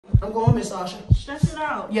I'm going, Miss Sasha. Stretch it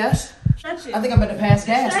out. Yes. Stretch it. I think I'm about to pass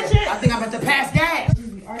gas. Stretch it. I think I'm about to pass gas.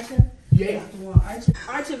 You arching? Yeah. You want arch it?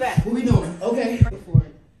 Arch it back. What we doing? Okay. Pull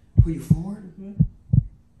forward. Pull you forward?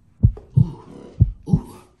 Ooh.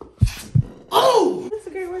 Ooh. Oh! That's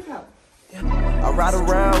a great workout. I ride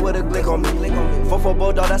around with a glick on me. 4-4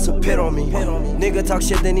 bulldog, that's a pit on me. Nigga talk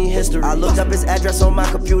shit, then he history. I looked up his address on my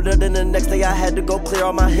computer, then the next day I had to go clear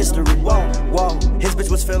all my history. Whoa, whoa, his bitch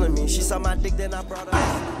was feeling me. She saw my dick, then I brought her.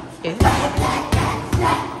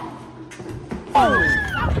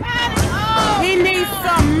 He needs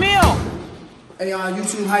some milk. Hey,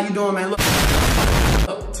 YouTube, how you doing, man? Look,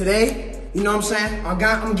 today, you know what I'm saying?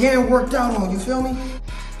 I'm getting worked out on, you feel me?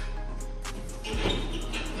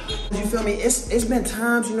 You feel me? It's been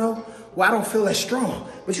times, you know, where I don't feel as strong.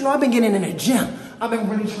 But you know, I've been getting in the gym. I've been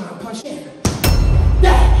really trying to punch in.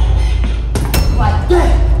 That! Like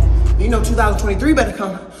that! You know, 2023 better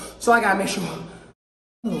come. So I gotta make sure I'm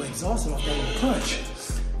a little exhausted off that little punch.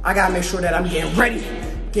 I gotta make sure that I'm getting ready,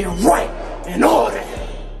 getting right, and all that.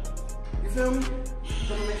 You feel me?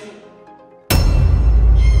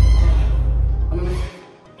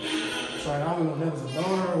 Sorry, I don't know if that was a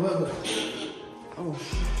boner or what, but oh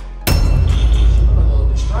shit.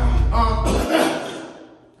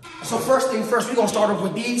 So first thing first, we're gonna start off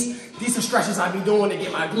with these. These are stretches I be doing to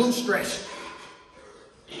get my glutes stretched.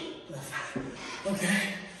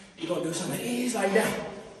 Okay, we're gonna do some of these like that.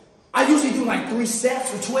 I usually do like 3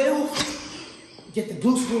 sets or 12. Get the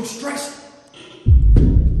glutes real stretched.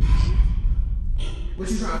 What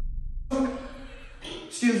you trying?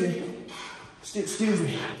 Excuse me. Excuse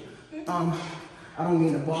me. I don't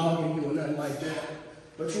mean to bother you or nothing like that.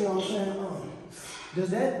 But you know what I'm saying? Does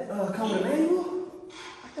that come with a manual?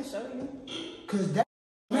 I can show you. Cause that's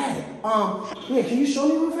mad. Yeah, can you show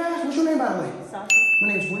me real fast? What's your name, by the way? Sasha. My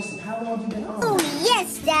name's Winston. How long have you been on? Oh,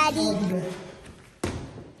 yes, Daddy. How long have you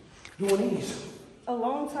been doing these? A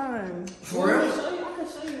long time. For real? I can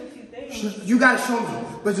show you a few things. You gotta show me,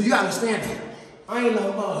 but you gotta understand it. I ain't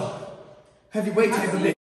no heavyweight type of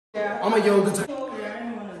bitch. Yeah. I'm a yoga type. I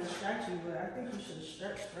didn't want to distract you, but I think you should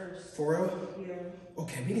stretch first. For real? Yeah.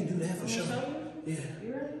 Okay, we can do that for sure. Show you? Yeah.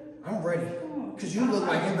 You ready? I'm ready. Cause you look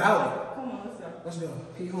like you about it. Come on, let's go. Let's go.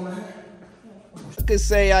 Can you hold my hand? I could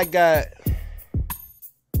say I got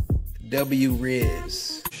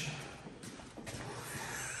rizz.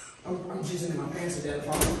 I'm jizzing in my pants at that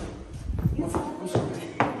phone. I'm sorry.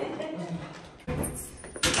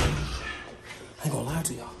 I ain't gonna lie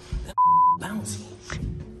to y'all. That bouncy.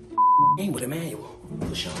 Ain't with a manual.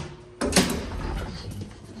 For sure.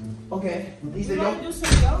 Okay. These are You want to do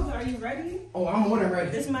some yoga? Are you ready? Oh, I'm more than ready.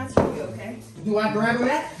 This mat's for you, okay? Do I grab a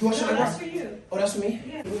mat? No, that's for you. Oh, that's for me?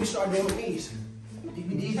 Yeah. Let me start doing with these.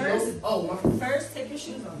 These First- oh, my. First, take your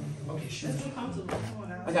shoes off. Okay, shoes. Let's be comfortable. Come on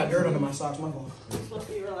now. I got dirt under my socks, my fault. It's supposed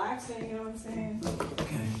to be relaxing, you know what I'm saying?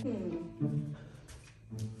 Okay.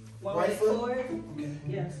 One Right leg foot? forward. Okay.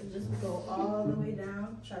 Yeah, so just go all the way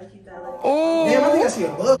down. Try to keep that leg. Damn, I think I see a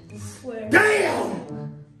bug. Square. Damn!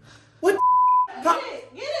 What the Get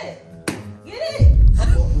it! Get it! Get it!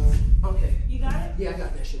 Okay. You got it? Yeah, I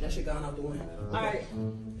got that shit. That shit gone out the window. Alright.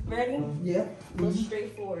 Ready? Yeah. Go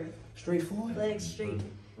straight forward. Straight forward. Legs straight.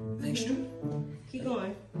 Next to. Keep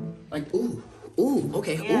going. Like, ooh. Ooh,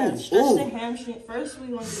 okay. Yeah, Ooh. stretch Ooh. the hamstring. First, we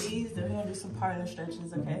want to do these, then we're going to do some partner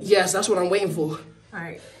stretches, okay? Yes, that's what I'm waiting for.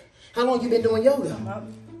 Alright. How long you been doing yoga?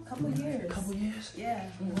 A couple years. Couple years. Yeah,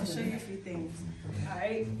 I'll show you a few things.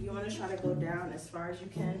 Alright, you want to try to go down as far as you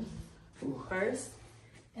can first.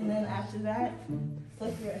 And then after that,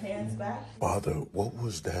 flip your hands back. Father, what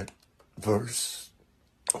was that verse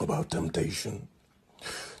about temptation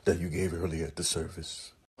that you gave earlier at the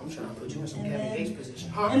service? I'm trying to put you in some Kevin Gates position.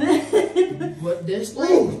 Huh? And then What this?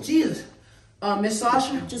 Ooh, Jesus. Miss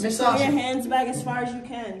Sasha? just Miss put your Sasha. hands back as far as you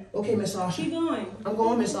can. Okay, Miss Sasha. Keep going. I'm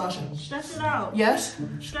going, Miss Sasha. Stretch it out. Yes?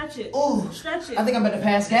 Stretch it. Ooh. Stretch it. I think I'm about to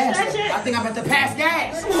pass gas. Stretch it. I think I'm about to pass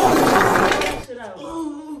gas. Stretch it out.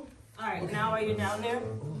 Alright, now while you're down there,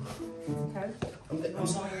 okay, I'm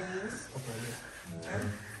hold on your knees. Okay,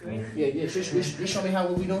 you ready? Yeah, just show me how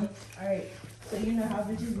what we doing. Alright, so you know how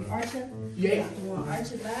bitches be arching? Yeah. You want to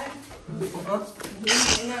arch it back, Uh-huh.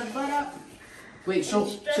 bring that butt up. Wait, so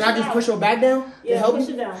Stretch should I it just out. push your back down? to Yeah, help push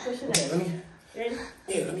you? it down, push it Okay, down. let me. Ready?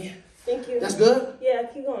 Yeah, let me. Thank you. That's good. Yeah,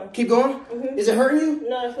 keep going. Keep going. Is it hurting you?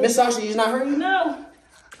 No, it's Miss Sasha, it's not hurting you? No.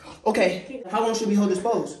 Okay. How long should we hold this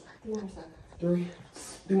pose? 3 more seconds.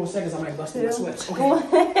 3 more seconds. I might bust in my sweats.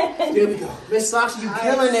 Okay. There we go. Miss Sasha, you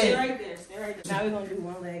killing Stay it. right there, stay right there. Now we're gonna do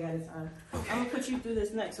one leg at a time. I'm gonna put you through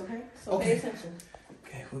this next, okay? So pay Okay. attention.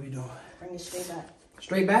 Okay, what we doing? Bring it straight back.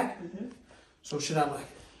 Straight back? So should I like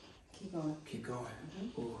Keep going. keep going?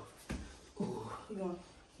 Ooh. Ooh. Keep going.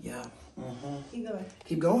 Yeah. Mm-hmm. Keep going.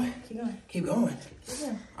 Keep going? Keep going. Keep going. Keep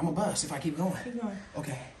going. I'm a bust if I keep going. Keep going.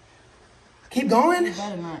 Okay. Keep going? You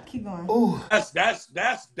better not. Keep going. Ooh. That's the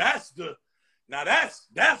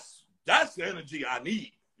energy I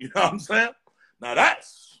need. You know what I'm saying? Now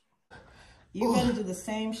that's. You better do the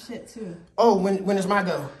same shit too. Oh, when it's my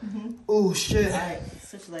go? Mm-hmm. Ooh, shit. All right,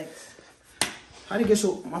 switch legs. How do you get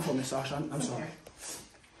so? My fault, Miss Sasha. I'm sorry.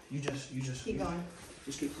 You just. Keep going.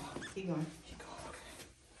 Just keep going. Keep going. Keep going. Okay.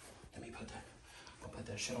 Let me put that. I'll put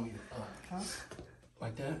that shit on you. Huh?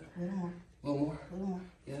 Like that. A little more. A little more. A little more.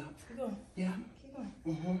 Yeah. Keep going. Yeah. Keep going.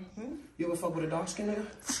 Mm-hmm. You ever fuck with a dark skin nigga?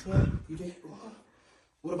 Yeah. You did.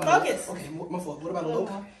 What about? Focus. Okay, my fault. What about a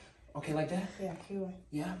low? Okay, like that. Yeah. Keep going.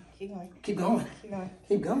 Yeah. Keep going. Keep going. Keep going.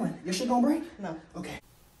 Keep going. Your shit gonna break? No. Okay.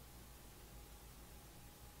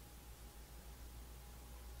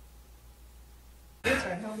 Your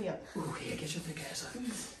turn. Help me up. Ooh, yeah, get your thick ass up.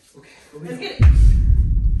 Okay, Let's get it.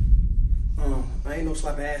 I ain't no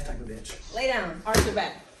slap ass type of bitch. Lay down. Arch your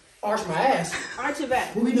back. Arch my ass. Arch your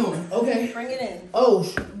back. What we doing? Okay. Bring it in. Oh,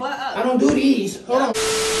 Butt up. I don't do these. Hold on.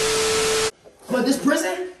 But this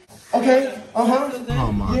prison? Okay. Uh-huh.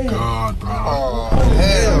 Oh my God, bro. Oh,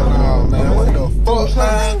 hell no, man. What the fuck,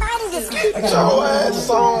 man? Get your ass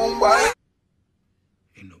on, boy.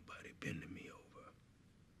 Ain't nobody bending me over.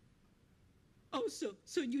 Oh, so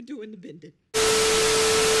you doing the bending?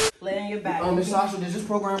 Lay on your back. Miss Sasha, does this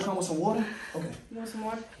program come with some water? Okay. You want some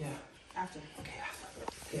water? Yeah. After. Okay.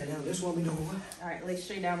 Yeah, now this one we doing what? All right, lay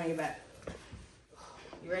straight down on your back.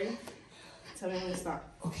 You ready? Tell me when to stop.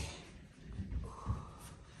 Okay.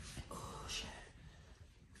 Oh, shit.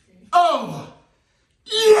 Oh!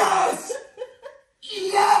 Yes!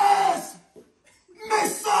 Yes!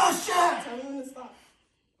 Miss Sasha! Tell me when to stop.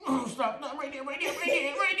 Oh, stop. No, right there.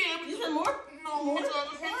 You said more? No, more.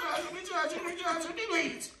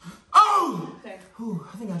 Delete. Oh! Okay. Ooh,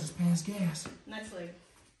 I think I just passed gas. Next leg.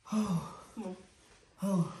 Oh. Come on.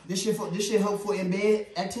 Oh. This shit help for in bed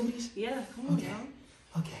activities? Yeah, come on, Okay.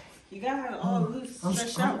 y'all. Okay. You gotta have it all loose,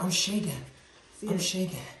 stretched out. I'm shaking. See I'm it?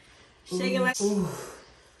 shaking. Shaking like. Ooh.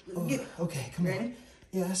 Get it. Okay, come Ready? on.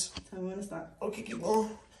 Yes. Tell me when to stop. Okay, keep going.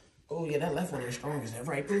 Oh, yeah, that left one is strong as that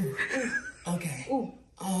right. Ooh. Okay. Ooh.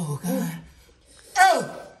 Oh, God.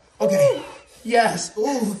 Oh! Okay. Yes.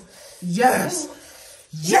 Ooh. Yes.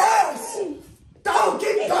 Yes! Go!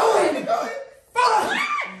 Keep going! Fuck!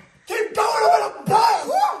 Keep going! I'm in a bus!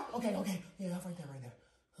 Okay. Yeah, right there.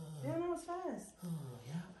 Yeah, no, it's fast. Oh,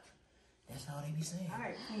 yeah. That's how they be saying. All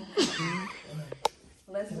right, come on.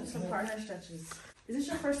 Let's do some partner stretches. Is this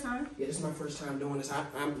your first time? Yeah, this is my first time doing this.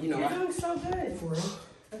 I'm You're doing so good. For real?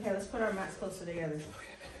 Okay, let's put our mats closer together.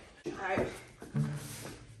 All right.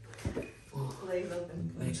 Legs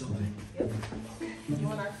open. Legs open. Yep. You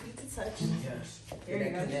want our feet to touch? Yes. There you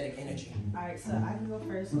that go. kinetic energy. All right, so I can go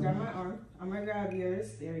first. Grab my arm. I'm gonna grab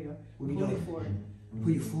yours. There you go. What are you Pull me doing? forward.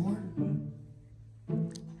 Pull you forward?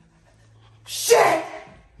 Shit!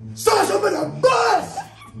 Sasha, I'm in a bus!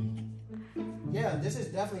 Yeah, this is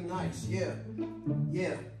definitely nice. Yeah.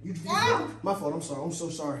 You my fault. I'm sorry. I'm so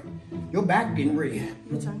sorry. Your back getting red.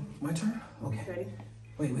 Your turn. My turn? Okay.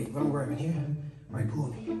 Ready? Wait. What I'm grabbing here? All right, pull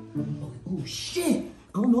me. Oh, shit.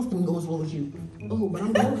 I don't know if I'm going as well as you. Oh, but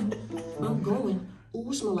I'm going. I'm going.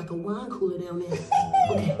 Oh, it smells like a wine cooler down there.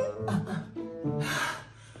 Okay.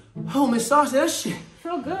 Oh, Miss Sasha, that shit.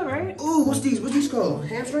 Feel good, right? Ooh, what's these called?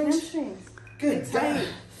 Hamstrings? Hamstrings. Good. Tight.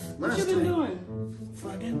 What Mine's you been tight. doing?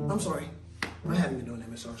 Fucking. I'm sorry. I haven't been doing that,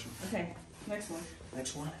 Miss Sasha. Okay, next one.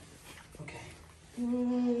 Next one. Okay.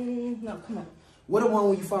 No, come on. What the one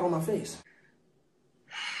where you fought on my face?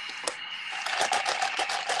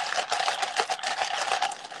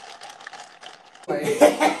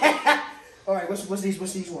 All right. What's these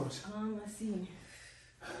ones? Let's see.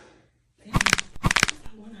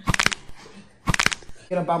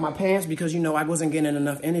 Get up out my pants because I wasn't getting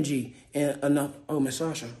enough energy and enough. Oh, Miss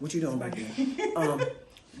Sasha, what you doing back there?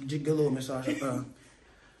 Just good little Miss Sasha.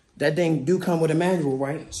 That thing do come with a manual,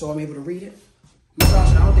 right? So I'm able to read it. Miss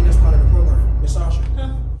Sasha, I don't think that's part of the program. Miss Sasha,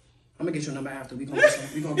 I'm gonna get your number after. We gonna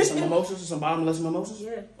get some mimosas, some bottomless mimosas.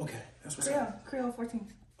 Yeah. Okay, that's what's up. Creole 14.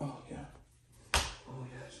 Oh yeah. Oh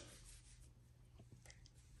yes.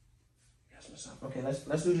 Yes, Miss Sasha. Okay,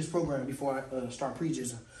 let's do this program before I start preaching.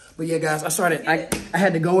 But yeah, guys, I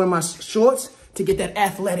had to go in my shorts to get that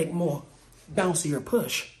athletic, more bouncier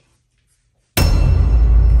push.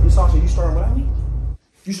 Miss Sasha, you starting without me?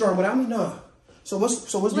 You starting without me? No. So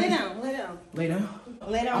what's Lay the... down. Lay down? Lay down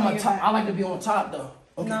I'm on your back. I like to be on top, though.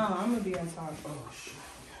 Okay. No, I'm gonna be on top. Oh, shit.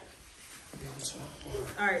 Okay. Be on top.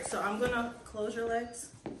 All right, so I'm gonna close your legs.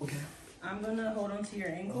 Okay. I'm gonna hold on to your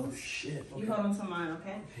ankles. Oh, shit. Okay. You hold on to mine,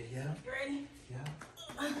 okay? Okay, yeah. You ready? Yeah.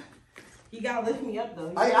 You gotta lift me up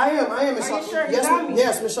though. I am, Miss Sasha. you sure? You Yes, got me?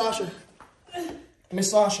 yes, Miss Sasha. Miss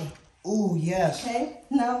Sasha. Ooh, yes. Okay,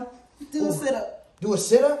 now do a sit up. Do a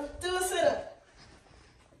sit up? Do a sit up.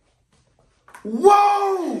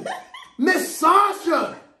 Whoa! Miss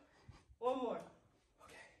Sasha! One more.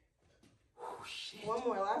 Okay. Oh, shit. One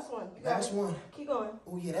more, last one. You Last got it. one. Keep going.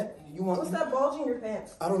 Oh, yeah, that, you want... What's that bulge in your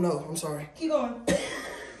pants? I don't know, I'm sorry. Keep going.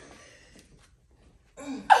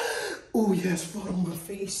 Oh, yes, fall on my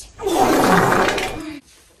face.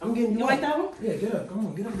 I'm getting You like that one? Yeah, get up, come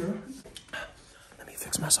on, get up, girl. Let me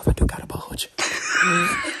fix myself, I do got a bulge.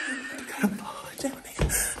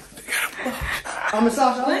 Miss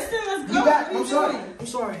Sasha. Listen, let's go. You got, What I'm you sorry. doing? I'm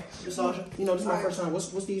sorry, Miss Sasha. You know, this is my first time.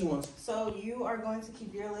 What's these ones? So you are going to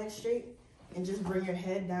keep your legs straight and just bring your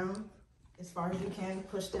head down as far as you can.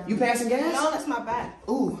 Push down. You passing gas? No, that's my back.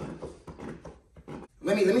 Ooh.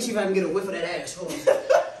 Let me see if I can get a whiff of that ass. Hold on.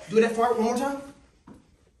 Do that fart one more time.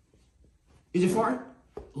 Is it fart?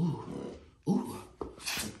 Ooh. Ooh.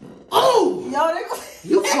 Oh! Yo, they go.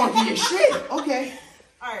 You funky as shit. Okay.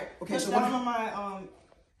 All right. Okay, Push so down what?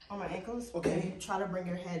 on my ankles. Okay. And try to bring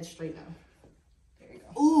your head straight down. There you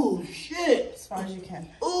go. Ooh, shit. As far as you can.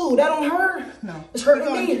 Ooh, that don't hurt. No. It's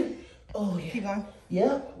hurting Keep me. Oh, yeah. Keep going.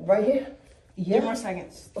 Yeah, right here. 3 more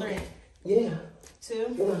seconds. 3, Yeah.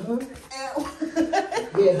 2.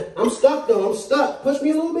 Yeah. I'm stuck though. I'm stuck. Push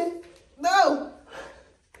me a little bit. No.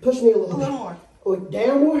 Push me a little A bit. little more. Oh,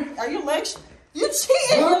 down more? Are your legs? You cheating.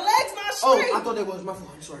 Huh? Your legs not straight. Oh, I thought that was my fault.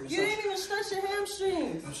 I'm sorry. You didn't even stretch your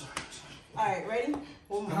hamstrings. I'm sorry. All right, ready?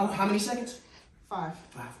 One more. How many seconds? 5.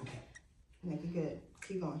 5, okay. Make it good.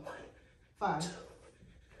 Keep going. 5,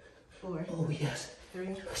 4, Oh, yes. 3,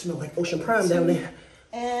 I smell like Ocean Prime down there.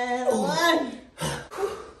 and 1.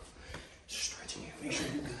 Just stretching you. Make sure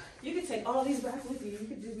you're good. You can take all these back with you. You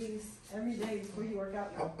can do these every day before you work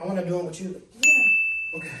out. I want to do it with you.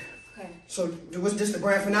 Yeah. Okay. Okay. So, was this the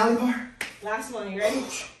grand finale part? Last one. You ready?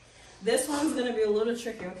 This one's gonna be a little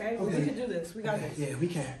tricky. Okay. But we Okay. can do this. We got this. Yeah, we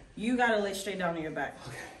can. You gotta lay straight down on your back.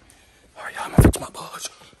 Okay. All right, y'all. I'm going to fix my bulge.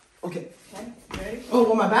 Okay. Okay. Ready?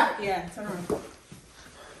 Oh, on my back? Yeah. Turn around. All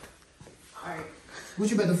right. What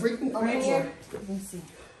you better freak me? Oh, Right I'm here. sorry. Let me see.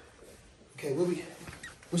 Okay,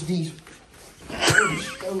 what's these?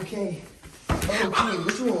 Okay. Okay,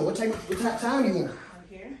 what you want? What time you want? Right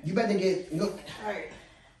here. You better get, look. All right.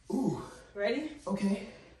 Ooh, Ready? okay.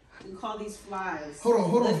 We call these flies. Hold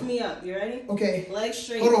on. Lift me up. You ready? Okay. Legs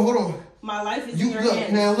straight. Hold on. My life is You in your look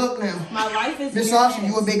hands. now, look now. My life is Miss in your Sasha,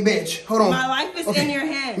 hands. you a big bitch. Hold on. My life is in your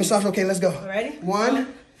hands. Miss Sasha, okay, let's go. Ready?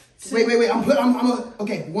 1, 2. Wait.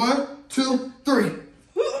 Okay, 1, 2, 3.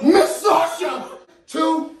 Miss Sasha!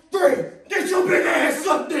 2, 3. Get your big ass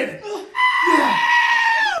up there. Yeah.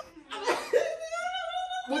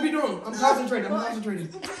 What we doing? I'm concentrating.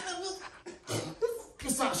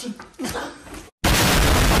 Miss Sasha.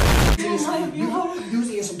 You was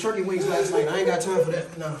eating some turkey wings last night. I ain't got time for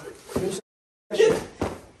that. No.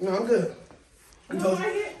 No, I'm good. I'm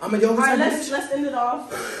a yoga. All right, let's end it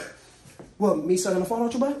off. What, me sucking the phone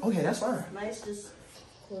out your butt? Okay, that's fine. Nice, just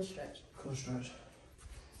close stretch. Close stretch.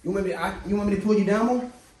 You want me to pull you down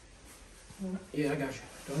more? Yeah, I got you.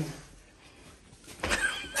 Go ahead.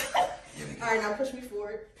 All right, now push me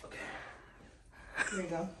forward. Okay. Here you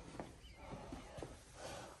go.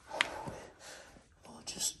 Oh,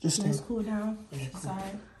 just Nice, cool down. Yeah, cool.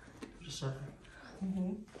 Side. Just a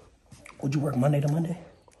second. Would you work Monday to Monday?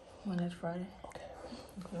 Monday to Friday.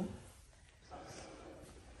 Okay.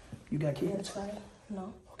 You got Monday kids? to Friday?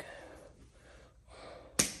 No. Okay.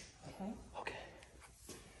 Okay.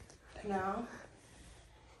 Now,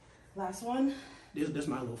 last one. This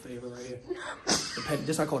my little favorite right here.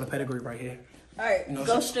 This I call the pedigree right here. All right, You know,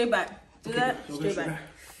 go so- straight back. Do that. So Straight go back.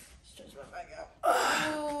 Stretch my back out.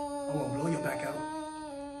 I want to blow your back out.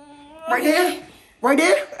 Right there? Right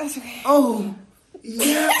there? That's okay. Oh,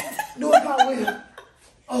 yeah. Do it my way.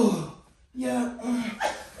 Oh, yeah.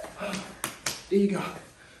 There you go.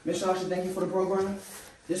 Miss Sasha, thank you for the program.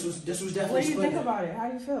 This was definitely What do you think splendid. about it? How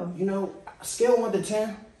do you feel? You know, scale 1 to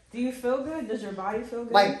 10. Do you feel good? Does your body feel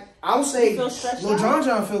good? Like, I would say, You feel stretched Lil out?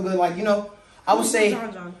 John feel good. Like, you know, I would say,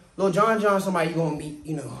 John. Lil John, somebody you gonna meet,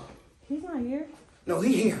 you know. He's not here. No,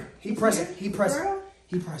 he here. He present. He present. Girl?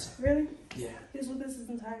 He present. Really? Yeah. He was with us this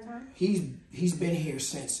entire time? He's been here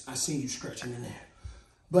since I seen you stretching in there.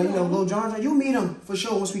 But, you know, Lil John, you'll meet him for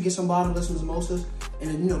sure once we get some bottomless mimosas. And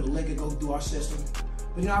then, you know, the liquor go through our system.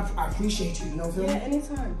 But, you know, I appreciate you. You know, feel Yeah, me?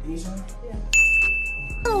 anytime. Anytime? Yeah.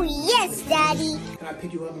 Oh, yes, Daddy. Can I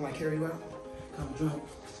pick you up and, like, carry you out? Come, jump.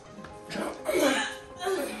 Jump.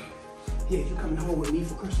 Yeah, you coming home with me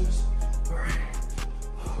for Christmas? All right.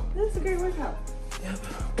 That's a great workout. Yep.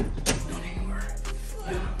 Don't even worry.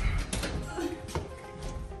 Yep.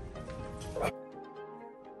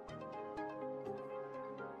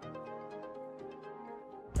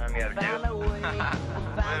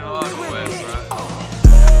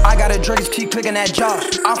 I got a Drake's keep clicking that jaw.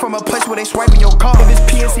 I'm from a place where they swiping your car. If it's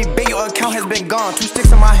PNC, bet your account has been gone. 2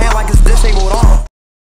 sticks in my hand like it's disabled on.